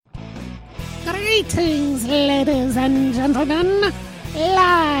Greetings, ladies and gentlemen.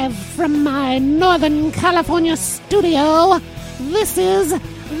 Live from my Northern California studio, this is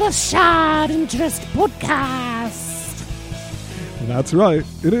the Shared Interest Podcast. That's right,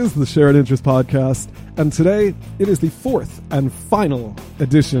 it is the Shared Interest Podcast, and today it is the fourth and final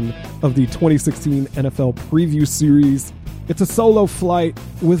edition of the 2016 NFL Preview Series. It's a solo flight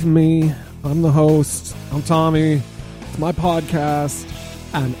with me. I'm the host. I'm Tommy. It's my podcast,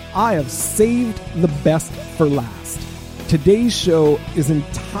 and I have saved the best for last. Today's show is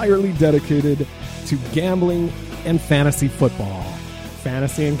entirely dedicated to gambling and fantasy football.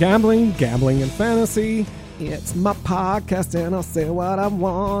 Fantasy and gambling, gambling and fantasy. It's my podcast and I'll say what I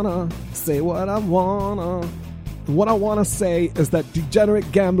wanna, say what I wanna. What I wanna say is that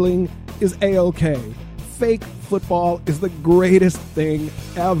degenerate gambling is A-OK. Fake football is the greatest thing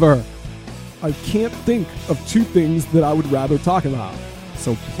ever. I can't think of two things that I would rather talk about.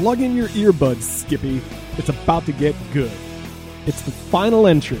 So plug in your earbuds, Skippy. It's about to get good. It's the final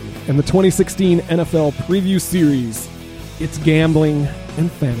entry in the 2016 NFL Preview Series. It's gambling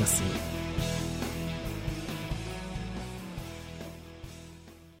and fantasy.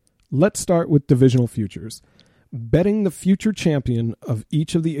 Let's start with divisional futures. Betting the future champion of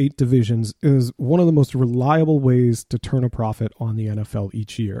each of the 8 divisions is one of the most reliable ways to turn a profit on the NFL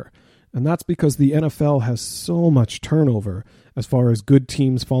each year. And that's because the NFL has so much turnover as far as good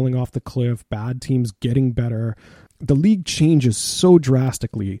teams falling off the cliff, bad teams getting better. The league changes so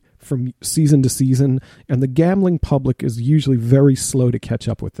drastically from season to season, and the gambling public is usually very slow to catch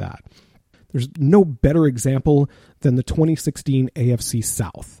up with that. There's no better example than the 2016 AFC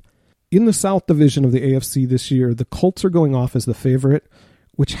South. In the South Division of the AFC this year, the Colts are going off as the favorite,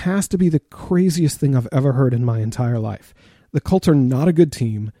 which has to be the craziest thing I've ever heard in my entire life. The Colts are not a good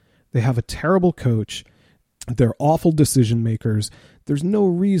team. They have a terrible coach. They're awful decision makers. There's no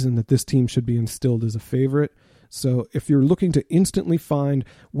reason that this team should be instilled as a favorite. So if you're looking to instantly find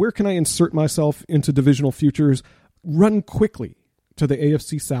where can I insert myself into divisional futures, run quickly to the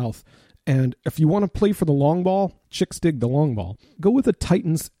AFC South. And if you want to play for the long ball, chicks dig the long ball. Go with the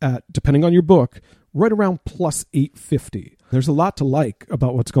Titans at, depending on your book, right around plus 850. There's a lot to like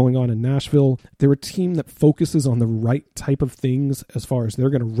about what's going on in Nashville. They're a team that focuses on the right type of things as far as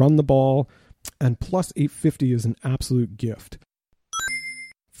they're going to run the ball, and plus 850 is an absolute gift.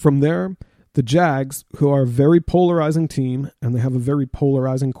 From there, the Jags, who are a very polarizing team, and they have a very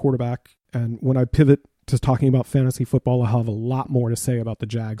polarizing quarterback, and when I pivot to talking about fantasy football, I'll have a lot more to say about the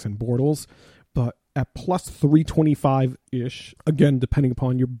Jags and Bortles, but at plus 325-ish, again, depending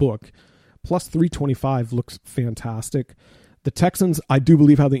upon your book, plus 325 looks fantastic. The Texans, I do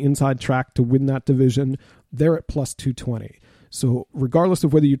believe, have the inside track to win that division. They're at plus 220. So regardless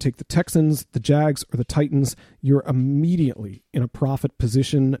of whether you take the Texans, the Jags, or the Titans, you're immediately in a profit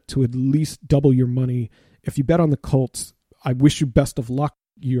position to at least double your money. If you bet on the Colts, I wish you best of luck.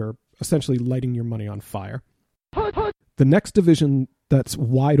 You're essentially lighting your money on fire. The next division that's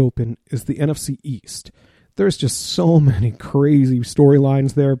wide open is the NFC East. There's just so many crazy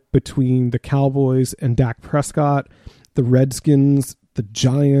storylines there between the Cowboys and Dak Prescott, the Redskins, the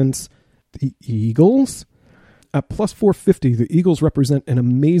Giants, the Eagles. At plus 450, the Eagles represent an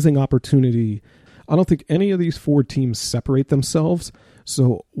amazing opportunity. I don't think any of these 4 teams separate themselves,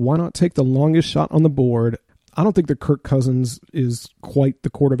 so why not take the longest shot on the board? I don't think that Kirk Cousins is quite the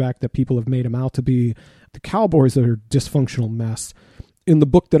quarterback that people have made him out to be. The Cowboys are a dysfunctional mess. In the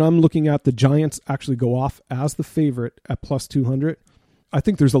book that I'm looking at, the Giants actually go off as the favorite at plus 200. I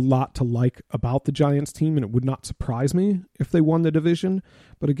think there's a lot to like about the Giants team, and it would not surprise me if they won the division.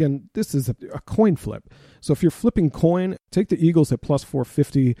 But again, this is a coin flip. So if you're flipping coin, take the Eagles at plus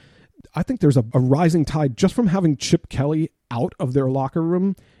 450. I think there's a rising tide just from having Chip Kelly out of their locker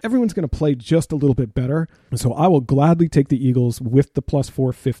room. Everyone's going to play just a little bit better. So I will gladly take the Eagles with the plus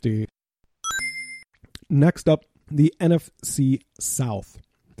 450. Next up, the NFC South.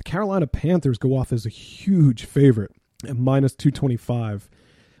 The Carolina Panthers go off as a huge favorite at minus 225.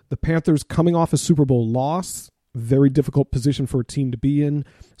 The Panthers coming off a Super Bowl loss, very difficult position for a team to be in.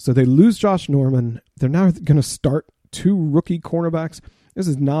 So they lose Josh Norman. They're now going to start 2 rookie cornerbacks. This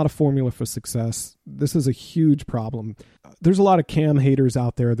is not a formula for success. This is a huge problem. There's a lot of Cam haters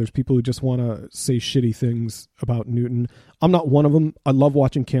out there. There's people who just want to say shitty things about Newton. I'm not one of them. I love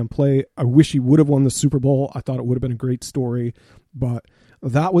watching Cam play. I wish he would have won the Super Bowl. I thought it would have been a great story. But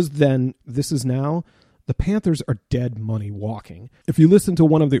that was then. This is now. The Panthers are dead money walking. If you listen to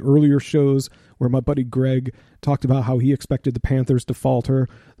one of the earlier shows where my buddy Greg talked about how he expected the Panthers to falter,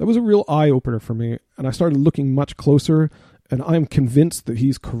 that was a real eye-opener for me. And I started looking much closer, and I'm convinced that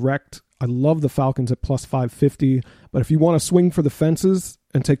he's correct. I love the Falcons at plus 550, but if you want to swing for the fences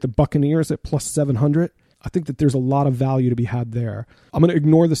and take the Buccaneers at plus 700. I think that there's a lot of value to be had there. I'm going to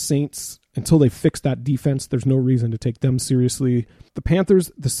ignore the Saints until they fix that defense. There's no reason to take them seriously. The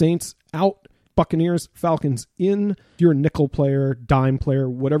Panthers, the Saints out, Buccaneers, Falcons in. If you're a nickel player, dime player,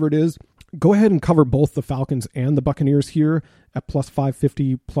 whatever it is, go ahead and cover both the Falcons and the Buccaneers here at plus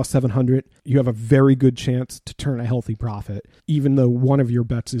 550, plus 700. You have a very good chance to turn a healthy profit, even though one of your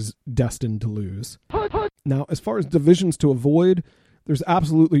bets is destined to lose. Now, as far as divisions to avoid, there's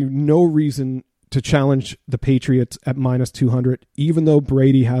absolutely no reason to challenge the Patriots at minus 200, even though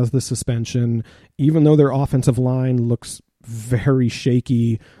Brady has the suspension, even though their offensive line looks very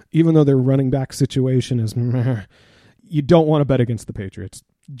shaky, even though their running back situation is meh. You don't want to bet against the Patriots.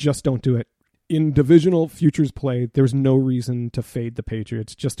 Just don't do it. In divisional futures play, there's no reason to fade the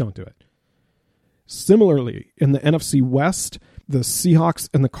Patriots. Just don't do it. Similarly, in the NFC West, the Seahawks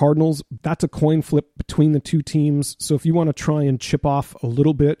and the Cardinals, that's a coin flip between the two teams. So if you want to try and chip off a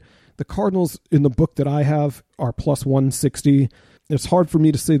little bit, the Cardinals in the book that I have are plus 160. It's hard for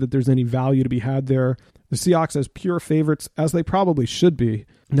me to say that there's any value to be had there. The Seahawks as pure favorites, as they probably should be.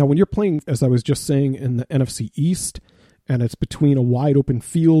 Now, when you're playing, as I was just saying, in the NFC East, and it's between a wide open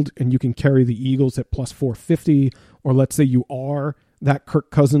field and you can carry the Eagles at plus 450, or let's say you are that Kirk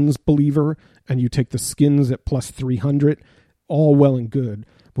Cousins believer and you take the Skins at plus 300, all well and good.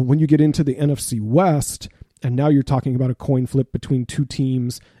 But when you get into the NFC West, and now you're talking about a coin flip between two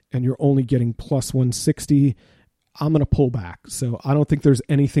teams and you're only getting plus 160, I'm going to pull back. So I don't think there's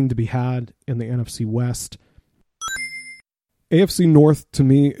anything to be had in the NFC West. AFC North, to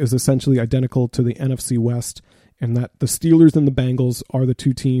me, is essentially identical to the NFC West in that the Steelers and the Bengals are the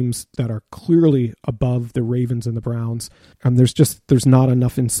two teams that are clearly above the Ravens and the Browns. And there's not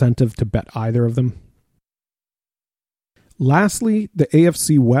enough incentive to bet either of them. Lastly, the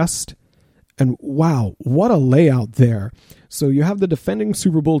AFC West. And wow, what a layout there. So you have the defending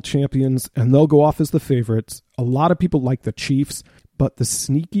Super Bowl champions, and they'll go off as the favorites. A lot of people like the Chiefs, but the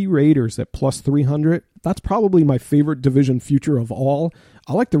sneaky Raiders at plus 300, that's probably my favorite division future of all.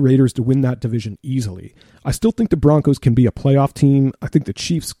 I like the Raiders to win that division easily. I still think the Broncos can be a playoff team. I think the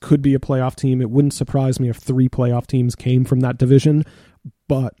Chiefs could be a playoff team. It wouldn't surprise me if 3 playoff teams came from that division.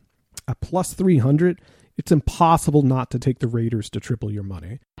 But at plus 300, it's impossible not to take the Raiders to triple your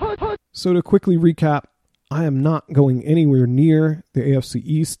money. So to quickly recap, I am not going anywhere near the AFC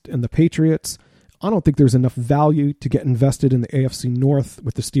East and the Patriots. I don't think there's enough value to get invested in the AFC North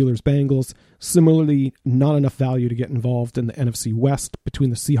with the Steelers-Bengals. Similarly, not enough value to get involved in the NFC West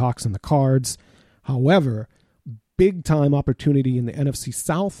between the Seahawks and the Cards. However, big-time opportunity in the NFC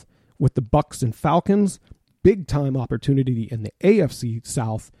South with the Bucs and Falcons. Big-time opportunity in the AFC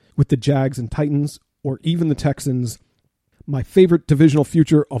South with the Jags and Titans, or even the Texans. My favorite divisional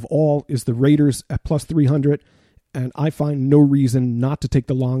future of all is the Raiders at plus 300, and I find no reason not to take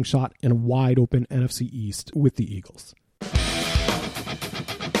the long shot in a wide open NFC East with the Eagles.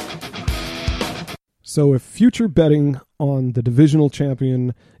 So if future betting on the divisional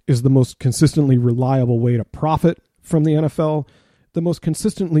champion is the most consistently reliable way to profit from the NFL, the most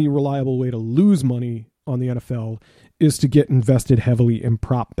consistently reliable way to lose money on the NFL is to get invested heavily in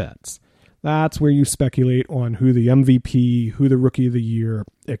prop bets. That's where you speculate on who the MVP, who the Rookie of the Year,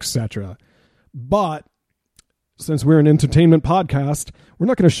 etc. But since we're an entertainment podcast, we're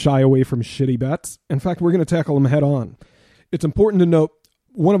not going to shy away from shitty bets. In fact, we're going to tackle them head on. It's important to note,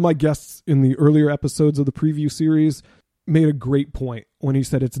 one of my guests in the earlier episodes of the preview series made a great point when he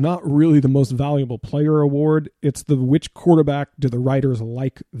said it's not really the most valuable player award, it's the which quarterback do the writers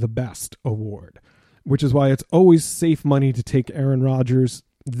like the best award, which is why it's always safe money to take Aaron Rodgers.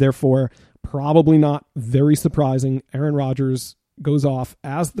 Therefore, probably not very surprising, Aaron Rodgers goes off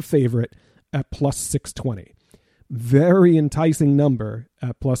as the favorite at plus 620. Very enticing number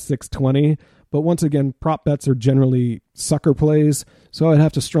at plus 620, but once again, prop bets are generally sucker plays, so I'd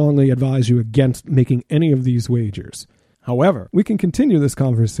have to strongly advise you against making any of these wagers. However, we can continue this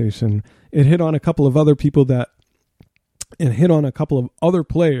conversation and hit on a couple of other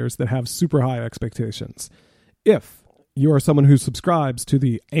players that have super high expectations. If you are someone who subscribes to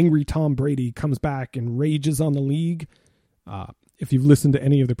the Angry Tom Brady comes back and rages on the league, if you've listened to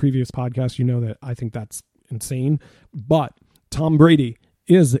any of the previous podcasts, you know that I think that's insane. But Tom Brady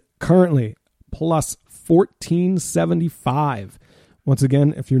is currently plus 1475. Once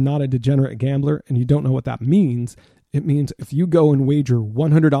again, if you're not a degenerate gambler and you don't know what that means, it means if you go and wager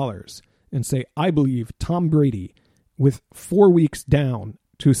 $100 and say, I believe Tom Brady with 4 weeks down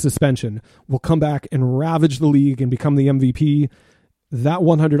to suspension will come back and ravage the league and become the MVP, that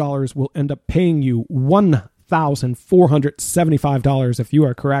 $100 will end up paying you $1,475 if you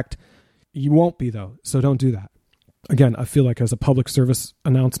are correct. You won't be, though, so don't do that. Again, I feel like as a public service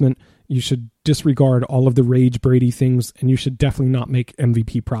announcement, you should disregard all of the Rage Brady things, and you should definitely not make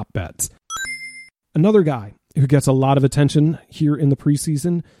MVP prop bets. Another guy who gets a lot of attention here in the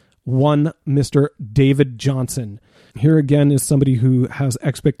preseason, one Mr. David Johnson. Here again is somebody who has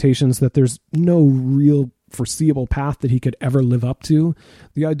expectations that there's no real foreseeable path that he could ever live up to.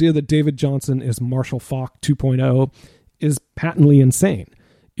 The idea that David Johnson is Marshall Faulk 2.0 is patently insane.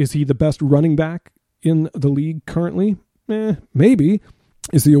 Is he the best running back in the league currently? Maybe.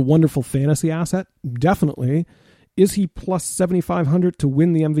 Is he a wonderful fantasy asset? Definitely. Is he plus 7,500 to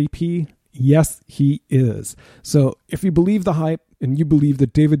win the MVP? Yes, he is. So if you believe the hype and you believe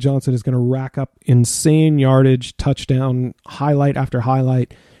that David Johnson is going to rack up insane yardage, touchdown, highlight after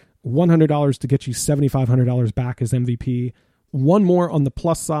highlight, $100 to get you $7,500 back as MVP. One more on the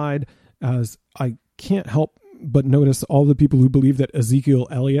plus side, as I can't help but notice all the people who believe that Ezekiel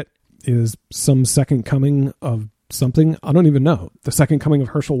Elliott is some second coming of something. I don't even know. The second coming of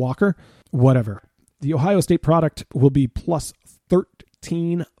Herschel Walker? Whatever. The Ohio State product will be plus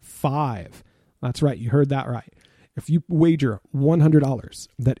 13.5. That's right. You heard that right. If you wager $100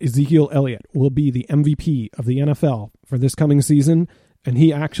 that Ezekiel Elliott will be the MVP of the NFL for this coming season, and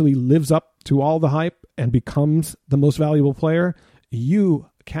he actually lives up to all the hype and becomes the most valuable player, you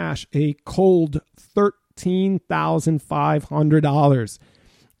cash a cold $13,500.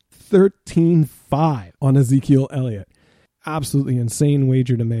 13.5 on Ezekiel Elliott. Absolutely insane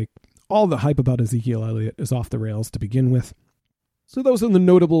wager to make. All the hype about Ezekiel Elliott is off the rails to begin with. So those are the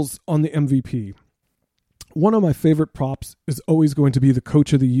notables on the MVP. One of my favorite props is always going to be the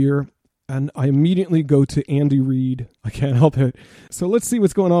coach of the year, and I immediately go to Andy Reid. I can't help it. So let's see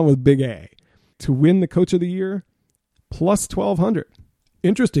what's going on with Big A. To win the coach of the year, plus 1,200.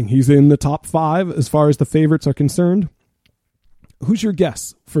 Interesting. He's in the top 5 as far as the favorites are concerned. Who's your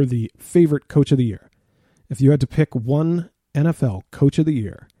guess for the favorite coach of the year? If you had to pick one NFL coach of the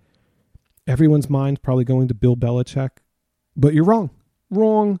year, everyone's mind's probably going to Bill Belichick, but you're wrong.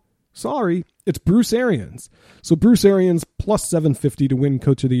 Wrong. Sorry. It's Bruce Arians. So Bruce Arians plus 750 to win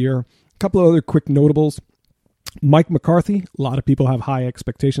coach of the year. A couple of other quick notables. Mike McCarthy. A lot of people have high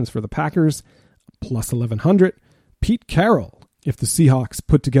expectations for the Packers. Plus 1,100. Pete Carroll. If the Seahawks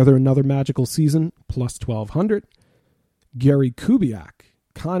put together another magical season, plus 1,200. Gary Kubiak,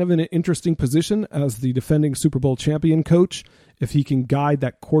 kind of in an interesting position as the defending Super Bowl champion coach. If he can guide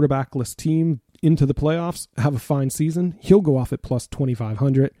that quarterbackless team into the playoffs, have a fine season, he'll go off at plus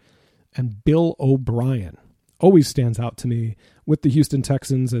 2,500. And Bill O'Brien always stands out to me with the Houston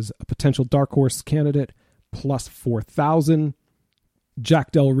Texans as a potential dark horse candidate, plus 4,000.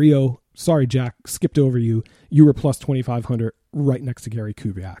 Jack Del Rio, sorry, Jack, skipped over you. You were plus 2,500 right next to Gary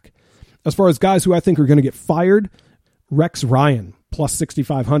Kubiak. As far as guys who I think are going to get fired, Rex Ryan, plus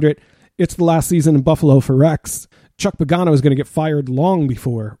 6,500. It's the last season in Buffalo for Rex. Chuck Pagano is going to get fired long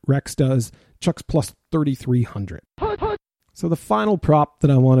before Rex does. Chuck's plus 3,300. So the final prop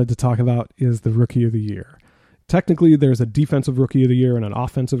that I wanted to talk about is the Rookie of the Year. Technically, there's a defensive Rookie of the Year and an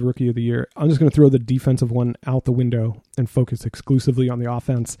offensive Rookie of the Year. I'm just going to throw the defensive one out the window and focus exclusively on the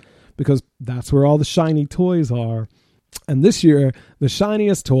offense because that's where all the shiny toys are. And this year, the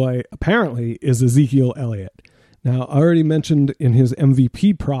shiniest toy, apparently, is Ezekiel Elliott. Now, I already mentioned in his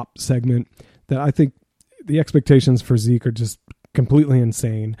MVP prop segment that I think the expectations for Zeke are just completely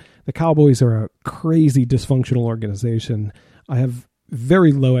insane. The Cowboys are a crazy dysfunctional organization. I have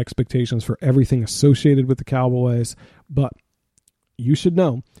very low expectations for everything associated with the Cowboys, but you should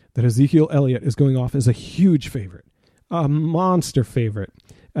know that Ezekiel Elliott is going off as a huge favorite, a monster favorite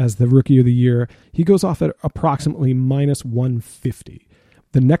as the Rookie of the Year. He goes off at approximately minus 150.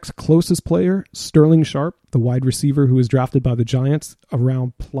 The next closest player, Sterling Sharp, the wide receiver who was drafted by the Giants,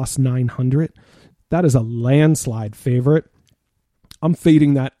 around plus 900. That is a landslide favorite. I'm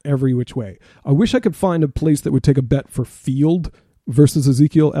fading that every which way. I wish I could find a place that would take a bet for Field versus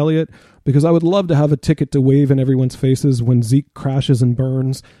Ezekiel Elliott, because I would love to have a ticket to wave in everyone's faces when Zeke crashes and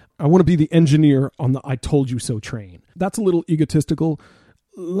burns. I want to be the engineer on the I told you so train. That's a little egotistical.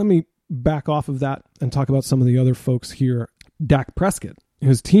 Let me back off of that and talk about some of the other folks here. Dak Prescott,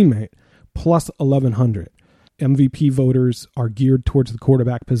 his teammate, plus 1,100. MVP voters are geared towards the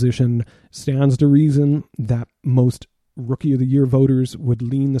quarterback position. Stands to reason that most Rookie of the Year voters would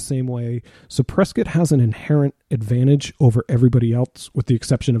lean the same way. So Prescott has an inherent advantage over everybody else, with the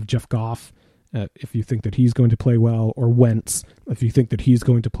exception of Jeff Goff, if you think that he's going to play well, or Wentz, if you think that he's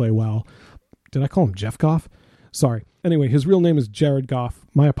going to play well. Did I call him Jeff Goff? Sorry. Anyway, his real name is Jared Goff.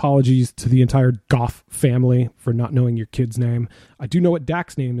 My apologies to the entire Goff family for not knowing your kid's name. I do know what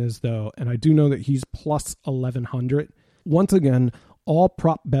Dak's name is, though, and I do know that he's plus 1,100. Once again, all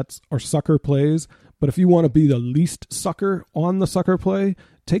prop bets are sucker plays, But if you want to be the least sucker on the sucker play,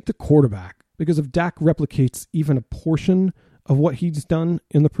 take the quarterback. Because if Dak replicates even a portion of what he's done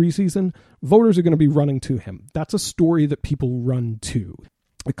in the preseason, voters are going to be running to him. That's a story that people run to.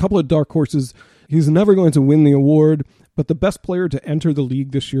 A couple of dark horses. He's never going to win the award, but the best player to enter the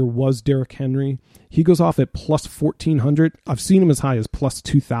league this year was Derrick Henry. He goes off at plus 1,400. I've seen him as high as plus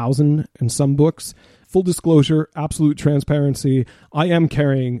 2,000 in some books. Full disclosure, absolute transparency, I am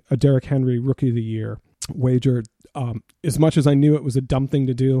carrying a Derrick Henry Rookie of the Year wager. As much as I knew it was a dumb thing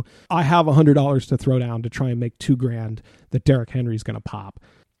to do, I have $100 to throw down to try and make $2,000 that Derrick Henry's going to pop.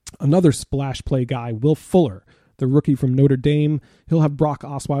 Another splash play guy, Will Fuller, the rookie from Notre Dame. He'll have Brock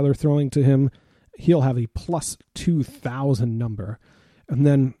Osweiler throwing to him. He'll have a plus 2,000 number. And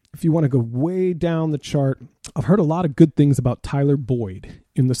then if you want to go way down the chart, I've heard a lot of good things about Tyler Boyd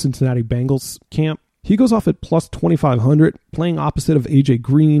in the Cincinnati Bengals camp. He goes off at plus 2,500, playing opposite of A.J.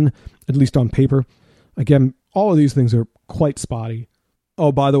 Green, at least on paper. Again, all of these things are quite spotty.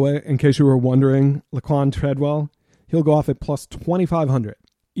 Oh, by the way, in case you were wondering, Laquan Treadwell, he'll go off at plus 2,500,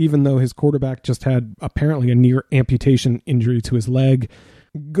 even though his quarterback just had apparently a near amputation injury to his leg.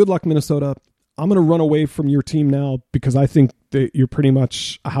 Good luck, Minnesota. I'm going to run away from your team now because I think that you're pretty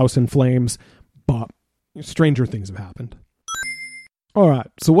much a house in flames, but stranger things have happened. All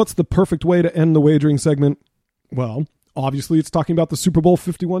right, so what's the perfect way to end the wagering segment? Well, obviously it's talking about the Super Bowl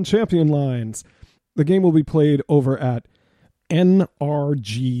 51 champion lines. The game will be played over at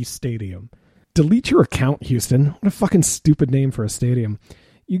NRG Stadium. Delete your account, Houston. What a fucking stupid name for a stadium.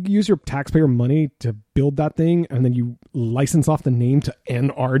 You use your taxpayer money to build that thing, and then you license off the name to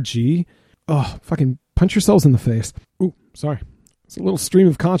NRG. Oh, fucking punch yourselves in the face. Ooh, sorry. It's a little stream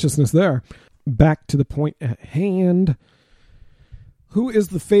of consciousness there. Back to the point at hand. Who is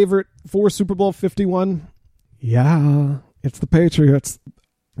the favorite for Super Bowl 51? Yeah, it's the Patriots.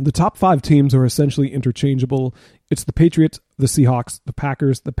 The top 5 teams are essentially interchangeable. It's the Patriots, the Seahawks, the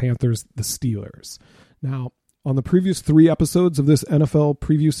Packers, the Panthers, the Steelers. Now, on the previous 3 episodes of this NFL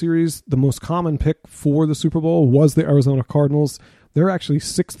preview series, the most common pick for the Super Bowl was the Arizona Cardinals. They're actually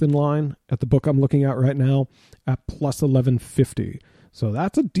 6th in line at the book I'm looking at right now at plus 1150. So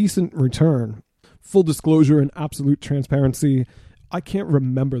that's a decent return. Full disclosure and absolute transparency, I can't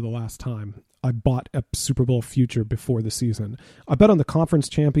remember the last time I bought a Super Bowl future before the season. I bet on the conference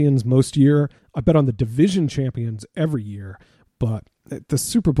champions most year. I bet on the division champions every year. But the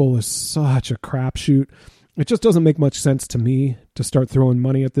Super Bowl is such a crapshoot. It just doesn't make much sense to me to start throwing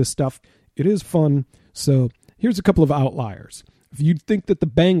money at this stuff. It is fun. So here's a couple of outliers. If you think that the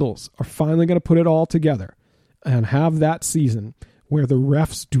Bengals are finally going to put it all together and have that season where the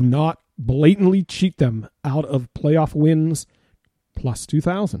refs do not blatantly cheat them out of playoff wins, plus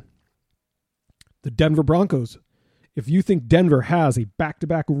 2,000. The Denver Broncos. If you think Denver has a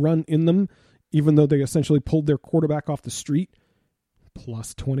back-to-back run in them, even though they essentially pulled their quarterback off the street,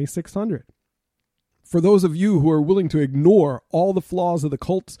 plus 2,600. For those of you who are willing to ignore all the flaws of the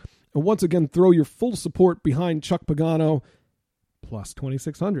Colts and once again throw your full support behind Chuck Pagano, plus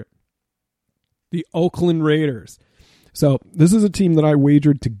 2,600. The Oakland Raiders. So this is a team that I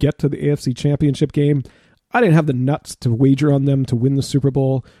wagered to get to the AFC Championship game. I didn't have the nuts to wager on them to win the Super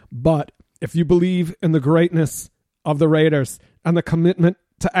Bowl, but if you believe in the greatness of the Raiders and the commitment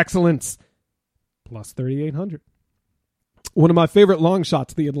to excellence, plus 3,800. One of my favorite long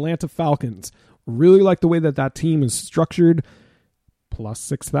shots, the Atlanta Falcons. Really like the way that team is structured, plus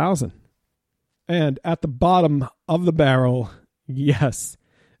 6,000. And at the bottom of the barrel, yes,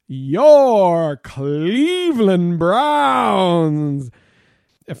 your Cleveland Browns.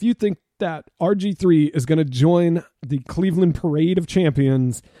 If you think that RG3 is going to join the Cleveland Parade of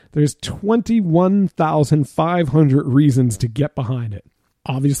Champions, there's 21,500 reasons to get behind it.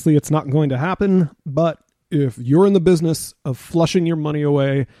 Obviously, it's not going to happen, but if you're in the business of flushing your money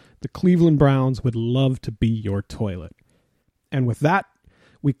away, the Cleveland Browns would love to be your toilet. And with that,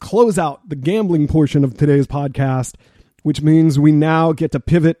 we close out the gambling portion of today's podcast, which means we now get to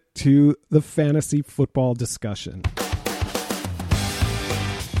pivot to the fantasy football discussion.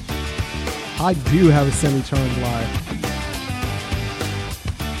 I do have a semi-charmed life.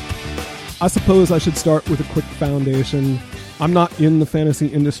 I suppose I should start with a quick foundation. I'm not in the fantasy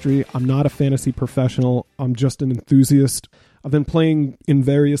industry. I'm not a fantasy professional. I'm just an enthusiast. I've been playing in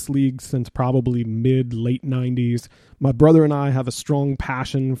various leagues since probably late 90s. My brother and I have a strong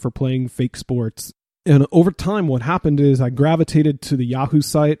passion for playing fake sports. And over time, what happened is I gravitated to the Yahoo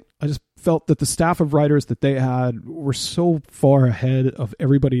site. I just felt that the staff of writers that they had were so far ahead of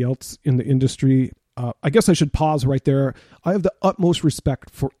everybody else in the industry. I guess I should pause right there. I have the utmost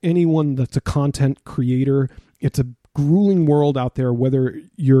respect for anyone that's a content creator. It's a grueling world out there, whether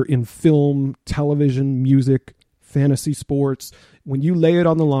you're in film, television, music, fantasy sports. When you lay it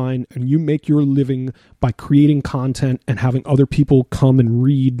on the line and you make your living by creating content and having other people come and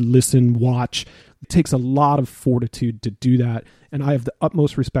read, listen, watch, it takes a lot of fortitude to do that. And I have the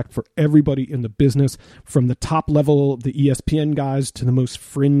utmost respect for everybody in the business, from the top level, the ESPN guys, to the most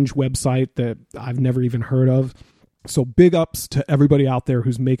fringe website that I've never even heard of. So big ups to everybody out there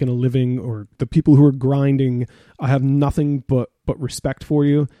who's making a living, or the people who are grinding. I have nothing but respect for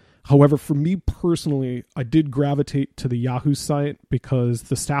you. However, for me personally, I did gravitate to the Yahoo site because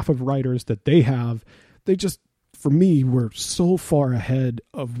the staff of writers that they have, they just, for me, were so far ahead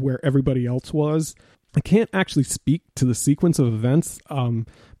of where everybody else was. I can't actually speak to the sequence of events.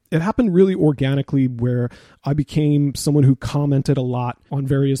 It happened really organically, where I became someone who commented a lot on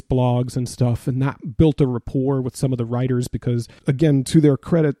various blogs and stuff, and that built a rapport with some of the writers because, again, to their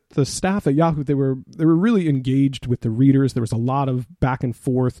credit, the staff at Yahoo, they were really engaged with the readers. There was a lot of back and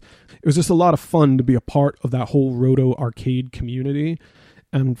forth. It was just a lot of fun to be a part of that whole Roto Arcade community.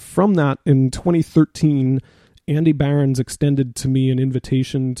 And from that, in 2013, Andy Barons extended to me an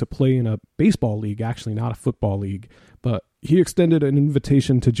invitation to play in a baseball league, actually not a football league, but he extended an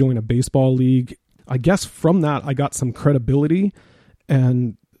invitation to join a baseball league. I guess from that, I got some credibility.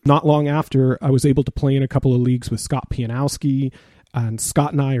 And not long after, I was able to play in a couple of leagues with Scott Pianowski. And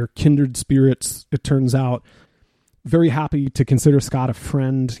Scott and I are kindred spirits, it turns out. Very happy to consider Scott a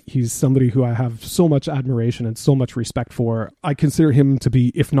friend. He's somebody who I have so much admiration and so much respect for. I consider him to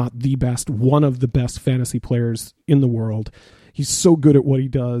be, if not the best, one of the best fantasy players in the world. He's so good at what he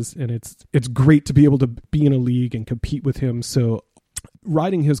does, and it's great to be able to be in a league and compete with him. So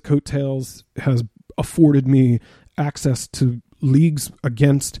riding his coattails has afforded me access to leagues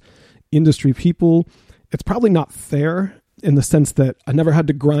against industry people. It's probably not fair in the sense that I never had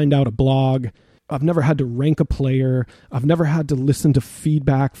to grind out a blog. I've never had to rank a player. I've never had to listen to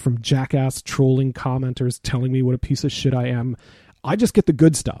feedback from jackass trolling commenters telling me what a piece of shit I am. I just get the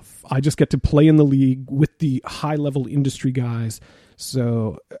good stuff. I just get to play in the league with the high-level industry guys.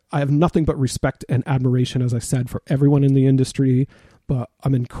 So I have nothing but respect and admiration, as I said, for everyone in the industry. But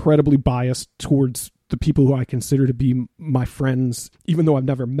I'm incredibly biased towards the people who I consider to be my friends, even though I've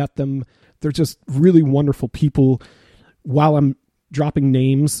never met them. They're just really wonderful people. While I'm dropping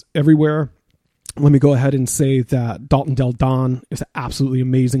names everywhere, let me go ahead and say that Dalton Del Don is an absolutely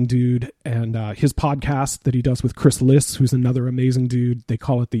amazing dude. And his podcast that he does with Chris Liss, who's another amazing dude, they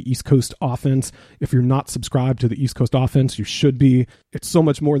call it the East Coast Offense. If you're not subscribed to the East Coast Offense, you should be. It's so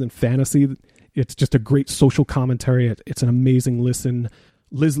much more than fantasy. It's just a great social commentary. It's an amazing listen.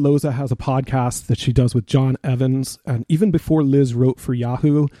 Liz Loza has a podcast that she does with John Evans. And even before Liz wrote for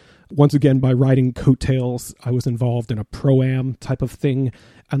Yahoo, once again, by writing coattails, I was involved in a pro-am type of thing.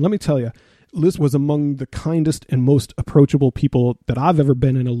 And let me tell you, Liz was among the kindest and most approachable people that I've ever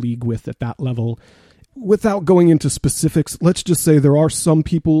been in a league with at that level. Without going into specifics, let's just say there are some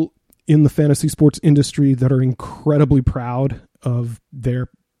people in the fantasy sports industry that are incredibly proud of their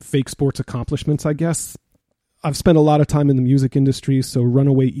fake sports accomplishments, I guess. I've spent a lot of time in the music industry, so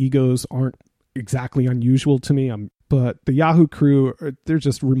runaway egos aren't exactly unusual to me. But the Yahoo crew, they're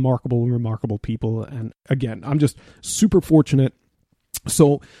just remarkable people. And again, I'm just super fortunate.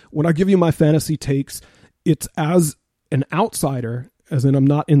 So when I give you my fantasy takes, it's as an outsider, as in I'm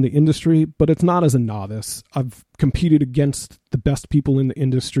not in the industry, but it's not as a novice. I've competed against the best people in the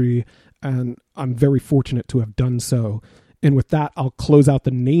industry, and I'm very fortunate to have done so. And with that, I'll close out the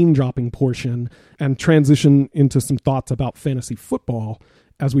name-dropping portion and transition into some thoughts about fantasy football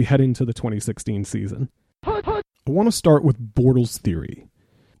as we head into the 2016 season. I want to start with Bortles theory.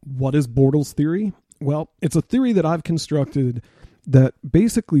 What is Bortles theory? Well, it's a theory that I've constructed that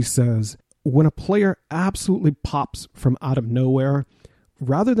basically says when a player absolutely pops from out of nowhere,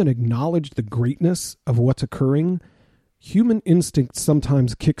 rather than acknowledge the greatness of what's occurring, human instinct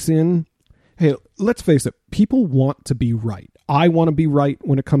sometimes kicks in. Hey, let's face it, people want to be right. I want to be right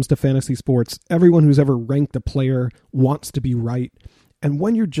when it comes to fantasy sports. Everyone who's ever ranked a player wants to be right. And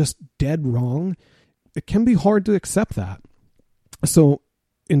when you're just dead wrong, it can be hard to accept that. So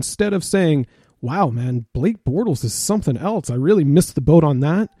instead of saying, wow, man, Blake Bortles is something else, I really missed the boat on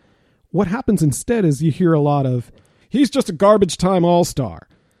that, what happens instead is you hear a lot of, he's just a garbage time all-star,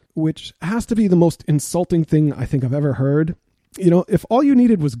 which has to be the most insulting thing I think I've ever heard. You know, if all you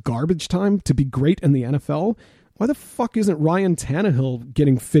needed was garbage time to be great in the NFL, why the fuck isn't Ryan Tannehill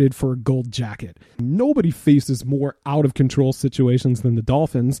getting fitted for a gold jacket? Nobody faces more out-of-control situations than the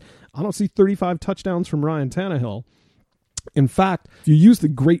Dolphins. I don't see 35 touchdowns from Ryan Tannehill. In fact, if you use the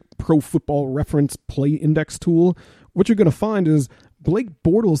great Pro Football Reference Play Index tool, what you're going to find is Blake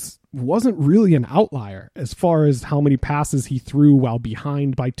Bortles wasn't really an outlier as far as how many passes he threw while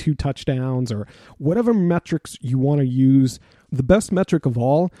behind by 2 touchdowns or whatever metrics you want to use. The best metric of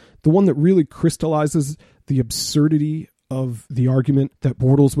all, the one that really crystallizes the absurdity of the argument that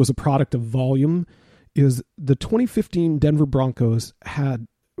Bortles was a product of volume, is the 2015 Denver Broncos had,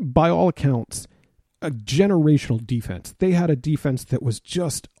 by all accounts, a generational defense. They had a defense that was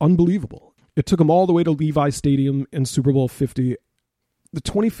just unbelievable. It took them all the way to Levi Stadium in Super Bowl 50. The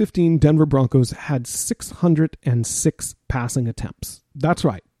 2015 Denver Broncos had 606 passing attempts. That's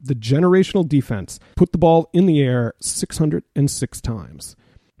right. The generational defense put the ball in the air 606 times.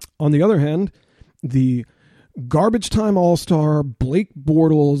 On the other hand, the garbage time all-star Blake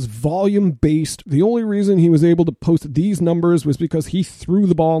Bortles, volume-based, the only reason he was able to post these numbers was because he threw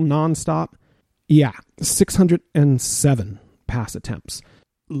the ball nonstop. Yeah, 607 pass attempts.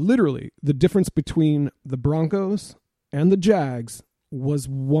 Literally, the difference between the Broncos and the Jags was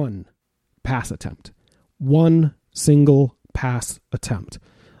 1 pass attempt. 1 single pass attempt.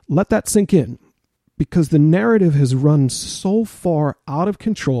 Let that sink in, because the narrative has run so far out of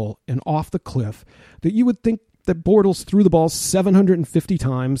control and off the cliff that you would think that Bortles threw the ball 750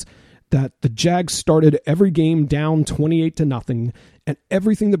 times, that the Jags started every game down 28-0, and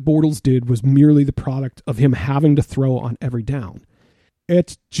everything that Bortles did was merely the product of him having to throw on every down.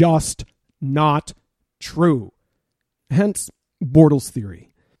 It's just not true. Hence, Bortles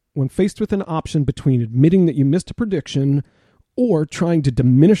theory. When faced with an option between admitting that you missed a prediction or trying to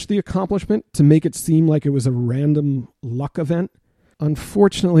diminish the accomplishment to make it seem like it was a random luck event,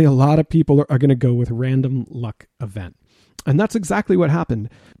 unfortunately, a lot of people are going to go with random luck event. And that's exactly what happened.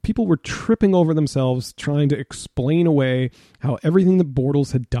 People were tripping over themselves trying to explain away how everything that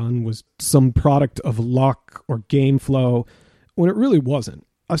Bortles had done was some product of luck or game flow, when it really wasn't.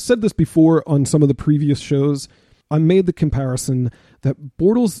 I've said this before on some of the previous shows. I made the comparison that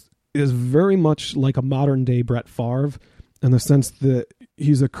Bortles is very much like a modern-day Brett Favre in the sense that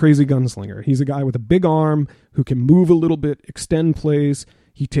he's a crazy gunslinger. He's a guy with a big arm who can move a little bit, extend plays.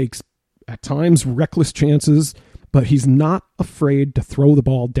 He takes, at times, reckless chances, but he's not afraid to throw the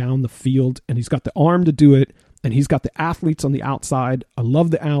ball down the field, and he's got the arm to do it, and he's got the athletes on the outside. I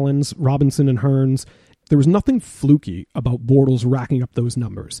love the Allens, Robinson, and Hearns. There was nothing fluky about Bortles racking up those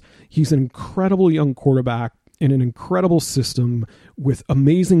numbers. He's an incredible young quarterback in an incredible system with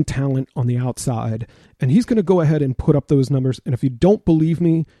amazing talent on the outside, and he's going to go ahead and put up those numbers. And if you don't believe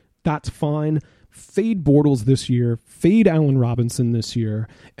me, that's fine. Fade Bortles this year, fade Allen Robinson this year,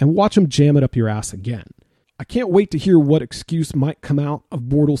 and watch him jam it up your ass again. I can't wait to hear what excuse might come out of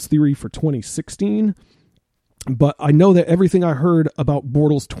Bortles' theory for 2016, but I know that everything I heard about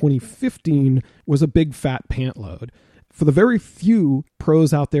Bortles 2015 was a big fat pant load. For the very few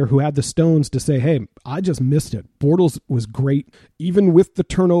pros out there who had the stones to say, hey, I just missed it. Bortles was great. Even with the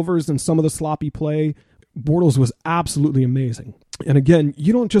turnovers and some of the sloppy play, Bortles was absolutely amazing. And again,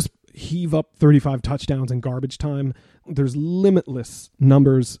 you don't just heave up 35 touchdowns in garbage time. There's limitless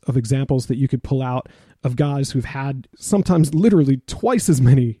numbers of examples that you could pull out of guys who've had sometimes literally twice as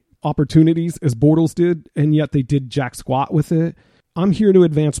many opportunities as Bortles did, and yet they did jack squat with it. I'm here to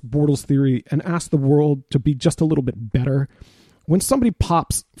advance Bortles theory and ask the world to be just a little bit better. When somebody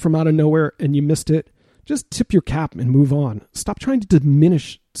pops from out of nowhere and you missed it, just tip your cap and move on. Stop trying to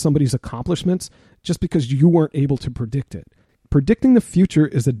diminish somebody's accomplishments just because you weren't able to predict it. Predicting the future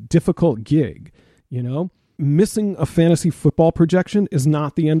is a difficult gig, you know? Missing a fantasy football projection is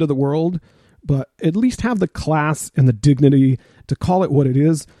not the end of the world, but at least have the class and the dignity to call it what it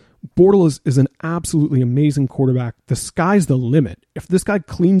is. Bortles is an absolutely amazing quarterback. The sky's the limit. If this guy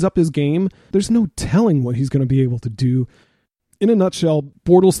cleans up his game, there's no telling what he's going to be able to do. In a nutshell,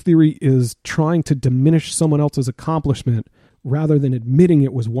 Bortles' theory is trying to diminish someone else's accomplishment rather than admitting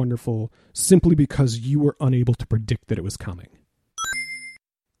it was wonderful simply because you were unable to predict that it was coming.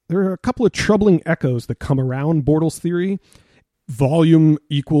 There are a couple of troubling echoes that come around Bortles' theory. Volume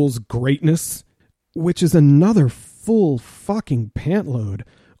equals greatness, which is another full fucking pant load.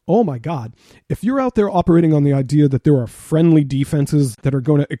 Oh my God. If you're out there operating on the idea that there are friendly defenses that are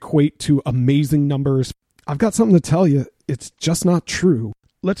going to equate to amazing numbers, I've got something to tell you. It's just not true.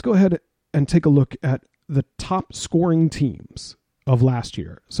 Let's go ahead and take a look at the top scoring teams of last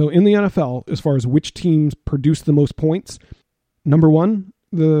year. So in the NFL, as far as which teams produced the most points, number 1,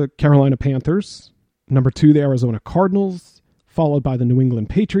 the Carolina Panthers. Number 2, the Arizona Cardinals, followed by the New England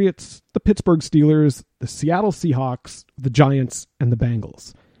Patriots, the Pittsburgh Steelers, the Seattle Seahawks, the Giants, and the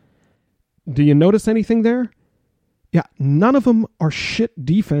Bengals. Do you notice anything there? Yeah, none of them are shit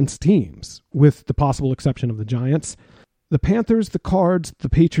defense teams, with the possible exception of the Giants. The Panthers, the Cards, the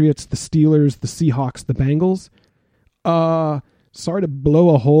Patriots, the Steelers, the Seahawks, the Bengals. Sorry to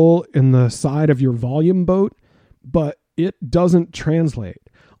blow a hole in the side of your volume boat, but it doesn't translate.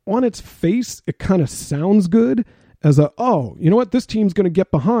 On its face, it kind of sounds good as you know what, this team's going to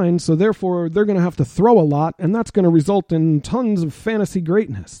get behind, so therefore they're going to have to throw a lot, and that's going to result in tons of fantasy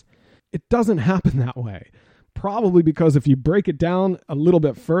greatness. It doesn't happen that way. Probably because if you break it down a little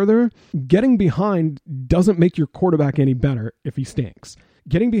bit further, getting behind doesn't make your quarterback any better if he stinks.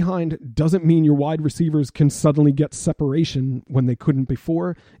 Getting behind doesn't mean your wide receivers can suddenly get separation when they couldn't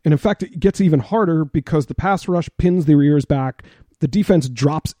before. And in fact, it gets even harder because the pass rush pins their ears back, the defense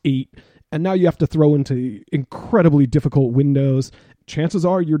drops 8, and now you have to throw into incredibly difficult windows. Chances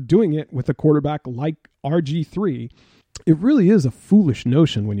are you're doing it with a quarterback like RG3. It really is a foolish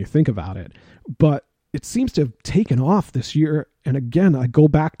notion when you think about it, but it seems to have taken off this year. And again, I go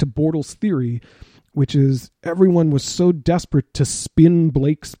back to Bortles' theory, which is everyone was so desperate to spin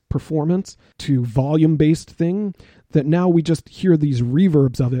Blake's performance to volume-based thing that now we just hear these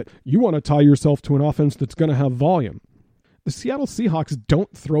reverbs of it. You want to tie yourself to an offense that's going to have volume. The Seattle Seahawks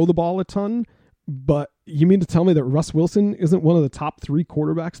don't throw the ball a ton, but you mean to tell me that Russ Wilson isn't one of the top 3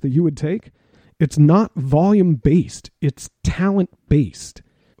 quarterbacks that you would take? It's not volume-based. It's talent-based.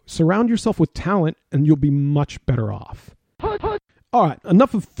 Surround yourself with talent and you'll be much better off. All right,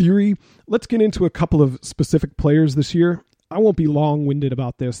 enough of theory. Let's get into a couple of specific players this year. I won't be long-winded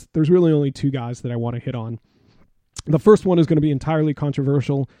about this. There's really only 2 guys that I want to hit on. The first one is going to be entirely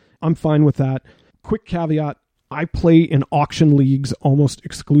controversial. I'm fine with that. Quick caveat. I play in auction leagues almost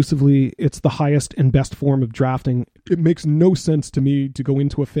exclusively. It's the highest and best form of drafting. It makes no sense to me to go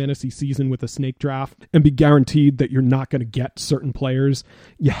into a fantasy season with a snake draft and be guaranteed that you're not going to get certain players.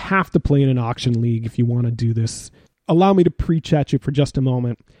 You have to play in an auction league if you want to do this. Allow me to preach at you for just a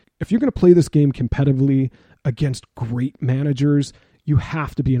moment. If you're going to play this game competitively against great managers, you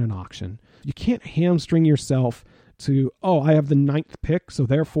have to be in an auction. You can't hamstring yourself to, I have the 9th pick, so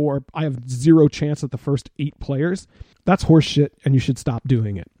therefore I have 0 chance at the first 8 players. That's horseshit, and you should stop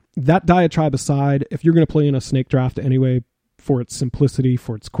doing it. That diatribe aside, if you're going to play in a snake draft anyway, for its simplicity,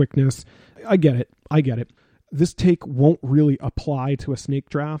 for its quickness, I get it. This take won't really apply to a snake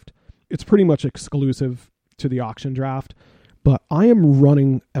draft. It's pretty much exclusive to the auction draft, but I am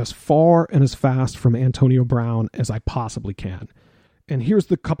running as far and as fast from Antonio Brown as I possibly can. And here's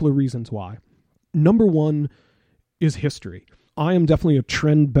the couple of reasons why. Number 1 is history. I am definitely a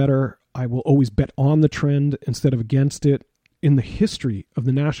trend better. I will always bet on the trend instead of against it. In the history of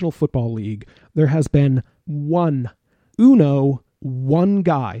the National Football League, there has been one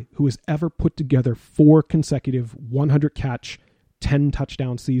guy who has ever put together 4 consecutive 100-catch,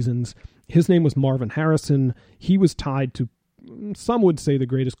 10-touchdown seasons. His name was Marvin Harrison. He was tied to, some would say, the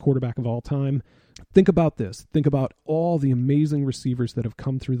greatest quarterback of all time. Think about this. Think about all the amazing receivers that have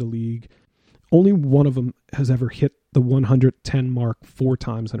come through the league. Only one of them has ever hit the 110 mark 4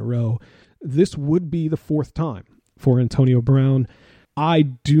 times in a row. This would be the 4th time for Antonio Brown. I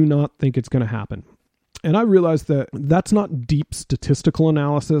do not think it's going to happen. And I realize that that's not deep statistical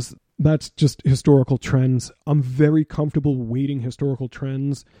analysis. That's just historical trends. I'm very comfortable weighting historical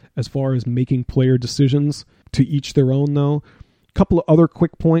trends as far as making player decisions. To each their own, though. A couple of other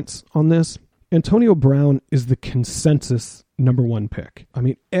quick points on this. Antonio Brown is the consensus number 1 pick. I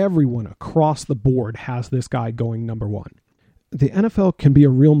mean, everyone across the board has this guy going number 1. The NFL can be a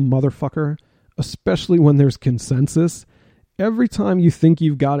real motherfucker, especially when there's consensus. Every time you think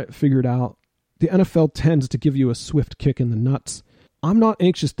you've got it figured out, the NFL tends to give you a swift kick in the nuts. I'm not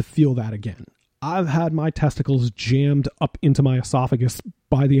anxious to feel that again. I've had my testicles jammed up into my esophagus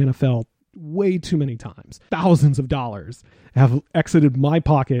by the NFL way too many times. Thousands of dollars have exited my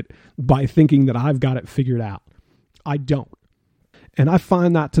pocket by thinking that I've got it figured out. I don't. And I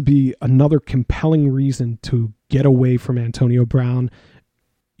find that to be another compelling reason to get away from Antonio Brown.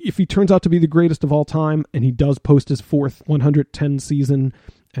 If he turns out to be the greatest of all time, and he does post his 4th 110 season,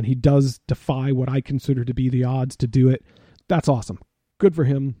 and he does defy what I consider to be the odds to do it, that's awesome. Good for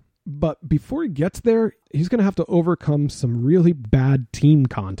him. But before he gets there, he's going to have to overcome some really bad team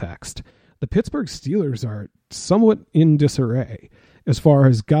context. The Pittsburgh Steelers are somewhat in disarray as far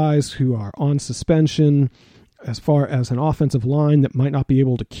as guys who are on suspension, as far as an offensive line that might not be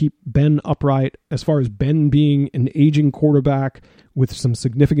able to keep Ben upright, as far as Ben being an aging quarterback with some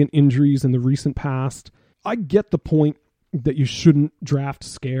significant injuries in the recent past. I get the point that you shouldn't draft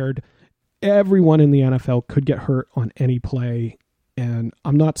scared. Everyone in the NFL could get hurt on any play, and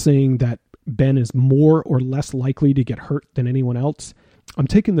I'm not saying that Ben is more or less likely to get hurt than anyone else. I'm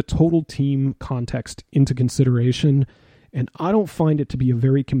taking the total team context into consideration, and I don't find it to be a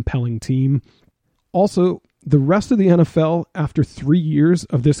very compelling team. Also, the rest of the NFL, after 3 years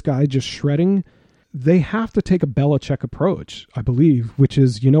of this guy just shredding, they have to take a Belichick approach, I believe, which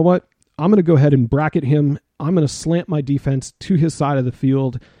is, you know what? I'm going to go ahead and bracket him. I'm going to slant my defense to his side of the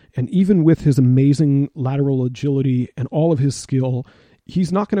field. And even with his amazing lateral agility and all of his skill,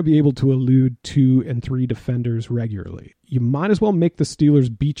 he's not going to be able to elude 2 and 3 defenders regularly. You might as well make the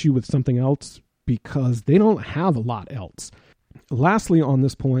Steelers beat you with something else because they don't have a lot else. Lastly, on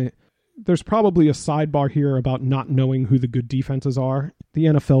this point, there's probably a sidebar here about not knowing who the good defenses are. The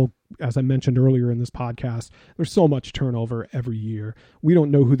NFL, as I mentioned earlier in this podcast, there's so much turnover every year. We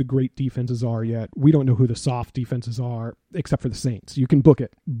don't know who the great defenses are yet. We don't know who the soft defenses are, except for the Saints. You can book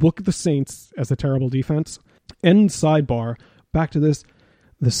it. Book the Saints as a terrible defense. End sidebar. Back to this.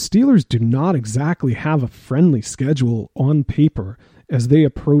 The Steelers do not exactly have a friendly schedule on paper as they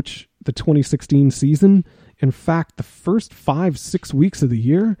approach the 2016 season. In fact, the first 5-6 weeks of the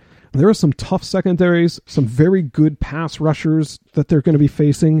year, there are some tough secondaries, some very good pass rushers that they're going to be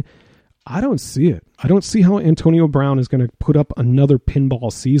facing. I don't see it. I don't see how Antonio Brown is going to put up another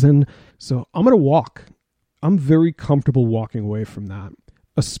pinball season. So I'm going to walk. I'm very comfortable walking away from that,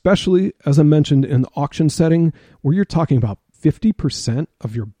 especially, as I mentioned, in the auction setting where you're talking about 50%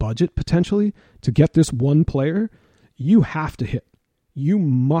 of your budget potentially to get this one player. You have to hit. You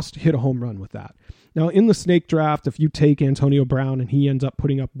must hit a home run with that. Now, in the snake draft, if you take Antonio Brown and he ends up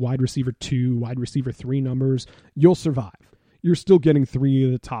putting up wide receiver 2, wide receiver 3 numbers, you'll survive. You're still getting 3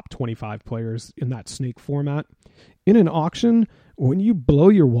 of the top 25 players in that snake format. In an auction, when you blow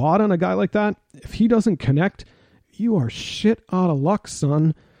your wad on a guy like that, if he doesn't connect, you are shit out of luck,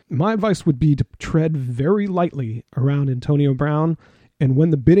 son. My advice would be to tread very lightly around Antonio Brown. And when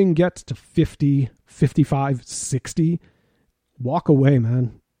the bidding gets to 50, 55, 60, walk away,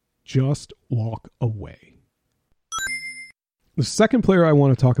 man. Just walk away. The second player I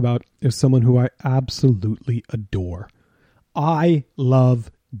want to talk about is someone who I absolutely adore. I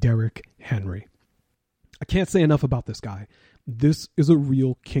love Derrick Henry. I can't say enough about this guy. This is a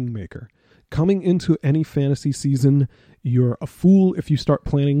real kingmaker. Coming into any fantasy season, you're a fool if you start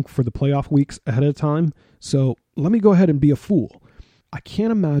planning for the playoff weeks ahead of time. So let me go ahead and be a fool. I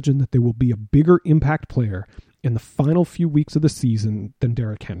can't imagine that there will be a bigger impact player in the final few weeks of the season than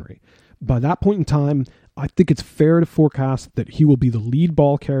Derrick Henry. By that point in time, I think it's fair to forecast that he will be the lead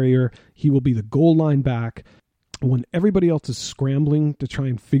ball carrier. He will be the goal line back. When everybody else is scrambling to try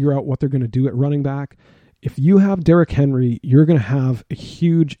and figure out what they're going to do at running back, if you have Derrick Henry, you're going to have a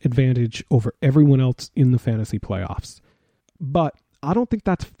huge advantage over everyone else in the fantasy playoffs. But I don't think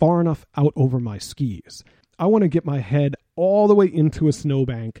that's far enough out over my skis. I want to get my head all the way into a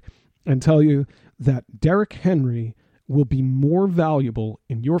snowbank and tell you that Derrick Henry will be more valuable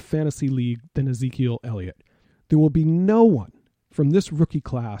in your fantasy league than Ezekiel Elliott. There will be no one from this rookie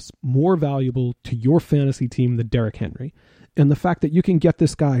class more valuable to your fantasy team than Derrick Henry. And the fact that you can get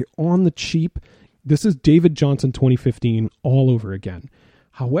this guy on the cheap, this is David Johnson 2015 all over again.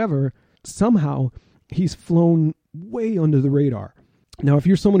 However, somehow he's flown way under the radar. Now, if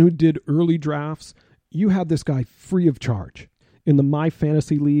you're someone who did early drafts, you had this guy free of charge. In the My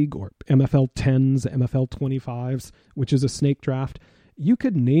Fantasy League or MFL 10s, MFL 25s, which is a snake draft, you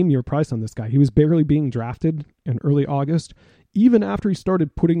could name your price on this guy. He was barely being drafted in early August. Even after he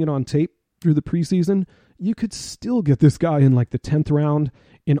started putting it on tape through the preseason, you could still get this guy in like the 10th round.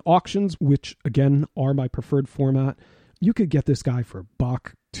 In auctions, which again are my preferred format, you could get this guy for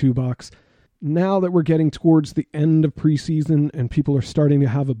 $1, $2. Now that we're getting towards the end of preseason and people are starting to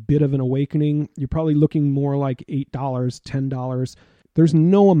have a bit of an awakening, you're probably looking more like $8, $10. There's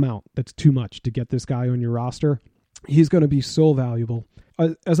no amount that's too much to get this guy on your roster. He's going to be so valuable.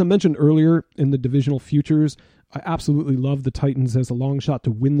 As I mentioned earlier in the divisional futures, I absolutely love the Titans as a long shot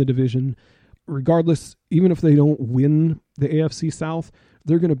to win the division. Regardless, even if they don't win the AFC South,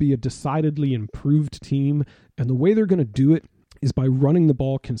 they're going to be a decidedly improved team. And the way they're going to do it is by running the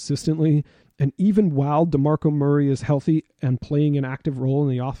ball consistently. And even while DeMarco Murray is healthy and playing an active role in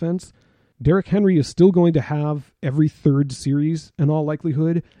the offense, Derrick Henry is still going to have every third series in all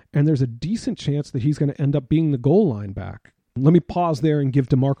likelihood. And there's a decent chance that he's going to end up being the goal line back. Let me pause there and give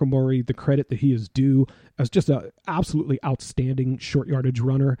DeMarco Murray the credit that he is due as just an absolutely outstanding short yardage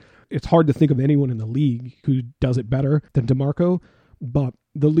runner. It's hard to think of anyone in the league who does it better than DeMarco, but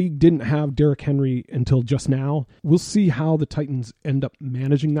the league didn't have Derrick Henry until just now. We'll see how the Titans end up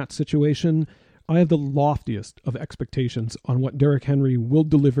managing that situation. I have the loftiest of expectations on what Derrick Henry will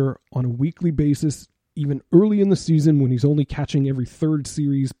deliver on a weekly basis, even early in the season when he's only catching every third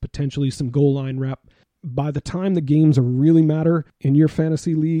series, potentially some goal line rep. By the time the games really matter in your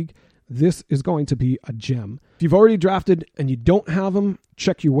fantasy league, this is going to be a gem. If you've already drafted and you don't have him,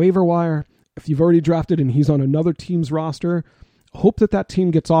 check your waiver wire. If you've already drafted and he's on another team's roster, hope that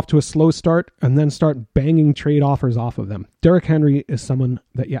team gets off to a slow start and then start banging trade offers off of them. Derrick Henry is someone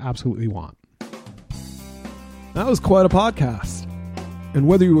that you absolutely want. That was quite a podcast. And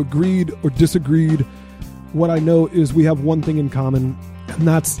whether you agreed or disagreed, what I know is we have one thing in common, and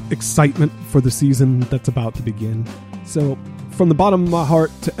that's excitement for the season that's about to begin. So from the bottom of my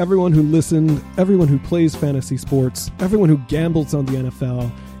heart to everyone who listened, everyone who plays fantasy sports, everyone who gambles on the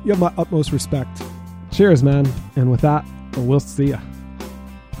NFL, you have my utmost respect. Cheers, man. And with that, we'll see ya.